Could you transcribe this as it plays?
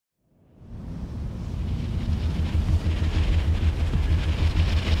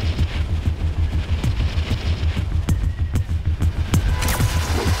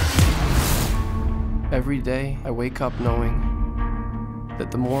Every day, I wake up knowing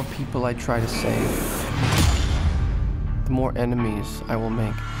that the more people I try to save, the more enemies I will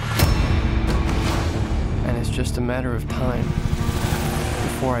make. And it's just a matter of time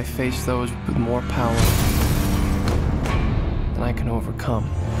before I face those with more power than I can overcome.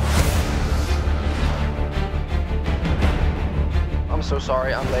 I'm so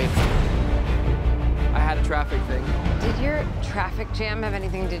sorry, I'm late. I had a traffic thing. Did your traffic jam have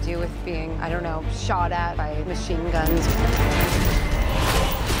anything to do with being, I don't know, shot at by machine guns?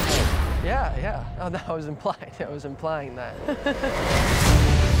 Yeah. Oh, no, I was implying that.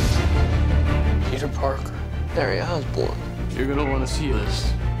 Peter Parker, Harry Osborn. You're gonna want to see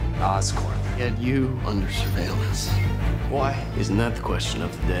this. Oscorp. Get you Under surveillance. Why? Isn't that the question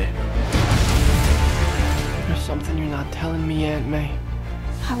of the day? There's something you're not telling me, Aunt May.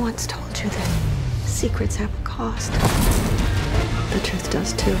 I once told you that secrets have a cost. The truth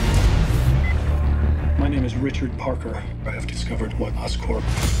does too. My name is Richard Parker. I have discovered what Oscorp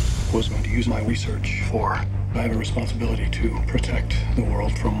was going to use my research for. I have a responsibility to protect the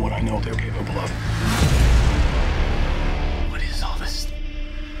world from what I know they're capable of. What is all this?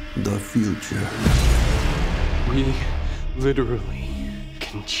 The future. We literally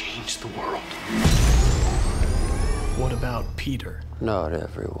can change the world. What about Peter? Not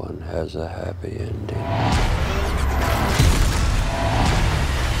everyone has a happy ending.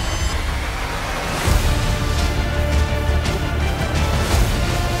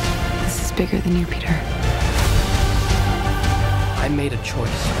 This is bigger than you, Peter. I made a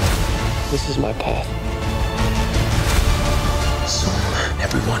choice. This is my path. Soon,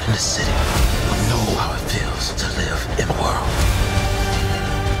 everyone in the city will know how it feels to live in a world